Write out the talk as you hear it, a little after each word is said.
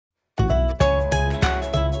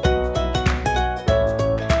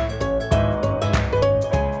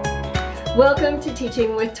Welcome to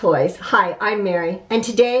Teaching with Toys. Hi, I'm Mary, and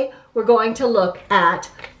today we're going to look at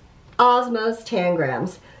Osmo's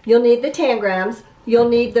Tangrams. You'll need the Tangrams, you'll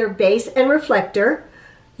need their base and reflector.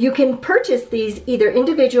 You can purchase these either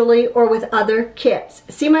individually or with other kits.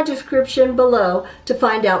 See my description below to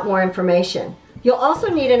find out more information. You'll also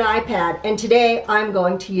need an iPad, and today I'm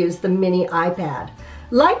going to use the mini iPad.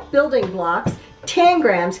 Like building blocks,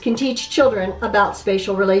 Tangrams can teach children about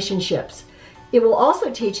spatial relationships. It will also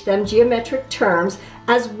teach them geometric terms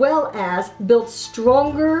as well as build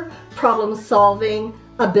stronger problem-solving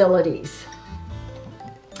abilities.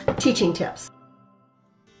 Teaching tips.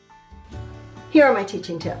 Here are my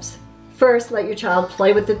teaching tips. First, let your child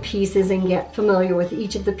play with the pieces and get familiar with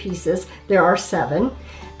each of the pieces. There are 7.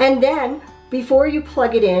 And then, before you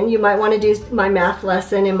plug it in, you might want to do my math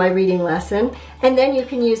lesson and my reading lesson, and then you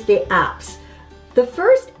can use the apps. The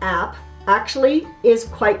first app actually is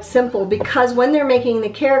quite simple because when they're making the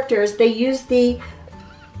characters, they use the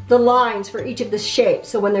lines for each of the shapes.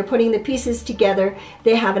 So when they're putting the pieces together,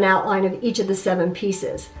 they have an outline of each of the 7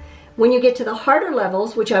 pieces. When you get to the harder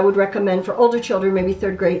levels, which I would recommend for older children, maybe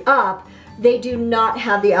 3rd grade up, they do not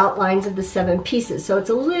have the outlines of the 7 pieces. So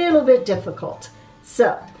it's a little bit difficult.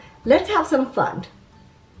 So let's have some fun.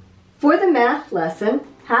 For the math lesson,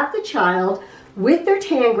 have the child with their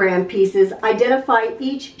Tangram pieces identify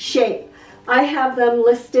each shape. I have them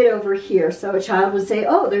listed over here. So a child would say,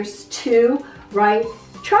 oh, there's 2 right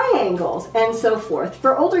triangles, and so forth.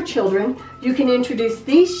 For older children, you can introduce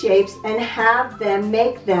these shapes and have them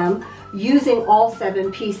make them using all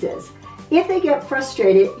 7 pieces. If they get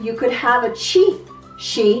frustrated, you could have a cheat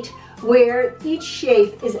sheet where each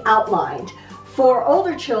shape is outlined. For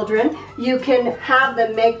older children, you can have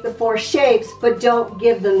them make the 4 shapes, but don't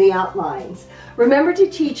give them the outlines. Remember to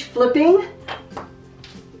teach flipping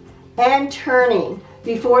and turning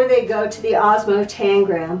before they go to the Osmo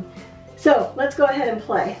Tangram. So let's go ahead and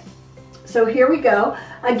play. So here we go.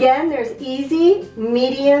 Again, there's easy,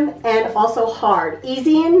 medium, and also hard.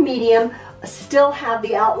 Easy and medium still have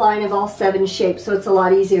the outline of all 7 shapes, so it's a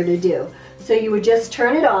lot easier to do. So you would just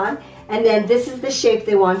turn it on, and then this is the shape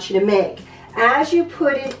they want you to make. As you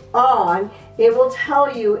put it on, it will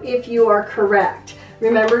tell you if you are correct.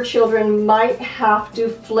 Remember, children might have to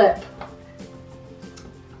flip.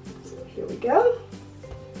 So here we go.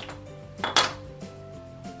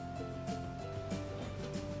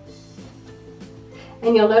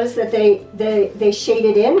 And you'll notice that they shade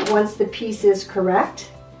it in once the piece is correct.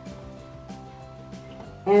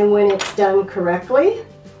 And when it's done correctly,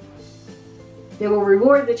 they will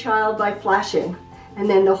reward the child by flashing. And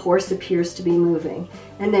then the horse appears to be moving.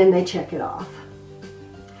 And then they check it off.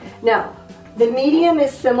 Now, the medium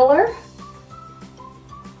is similar.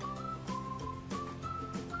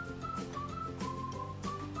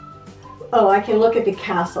 Oh, I can look at the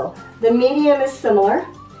castle. The medium is similar.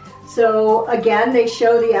 So again, they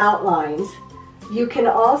show the outlines. You can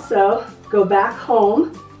also go back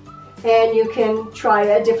home and you can try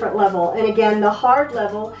a different level. And again, the hard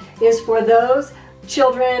level is for those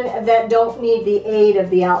children that don't need the aid of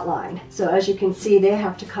the outline. So as you can see, they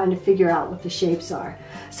have to kind of figure out what the shapes are.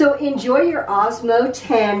 So enjoy your Osmo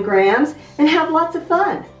Tangrams and have lots of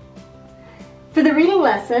fun. For the reading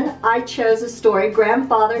lesson, I chose a story,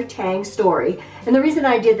 Grandfather Tang Story. And the reason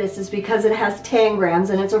I did this is because it has Tangrams,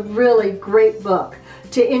 and it's a really great book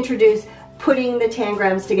to introduce putting the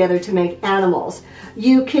Tangrams together to make animals.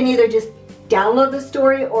 You can either just download the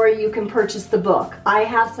story or you can purchase the book. I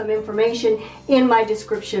have some information in my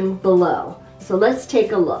description below. So let's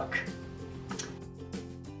take a look.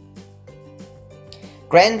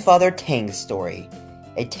 Grandfather Tang's Story,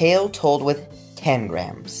 a tale told with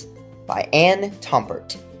Tangrams, by Anne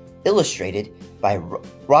Tompert, illustrated by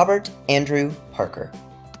Robert Andrew Parker.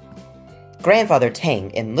 Grandfather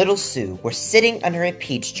Tang and little Sue were sitting under a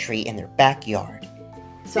peach tree in their backyard.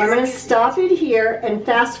 So I'm going to stop it here and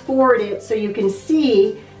fast forward it so you can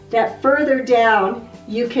see that further down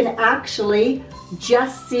you can actually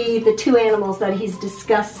just see the 2 animals that he's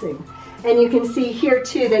discussing. And you can see here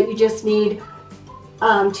too that you just need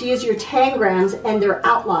to use your Tangrams and their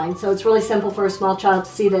outline. So it's really simple for a small child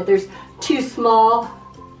to see that there's 2 small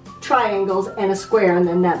triangles and a square, and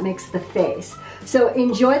then that makes the face. So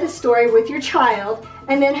enjoy the story with your child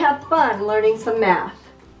and then have fun learning some math.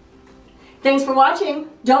 Thanks for watching.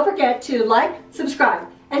 Don't forget to like, subscribe,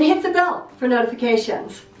 and hit the bell for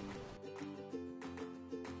notifications.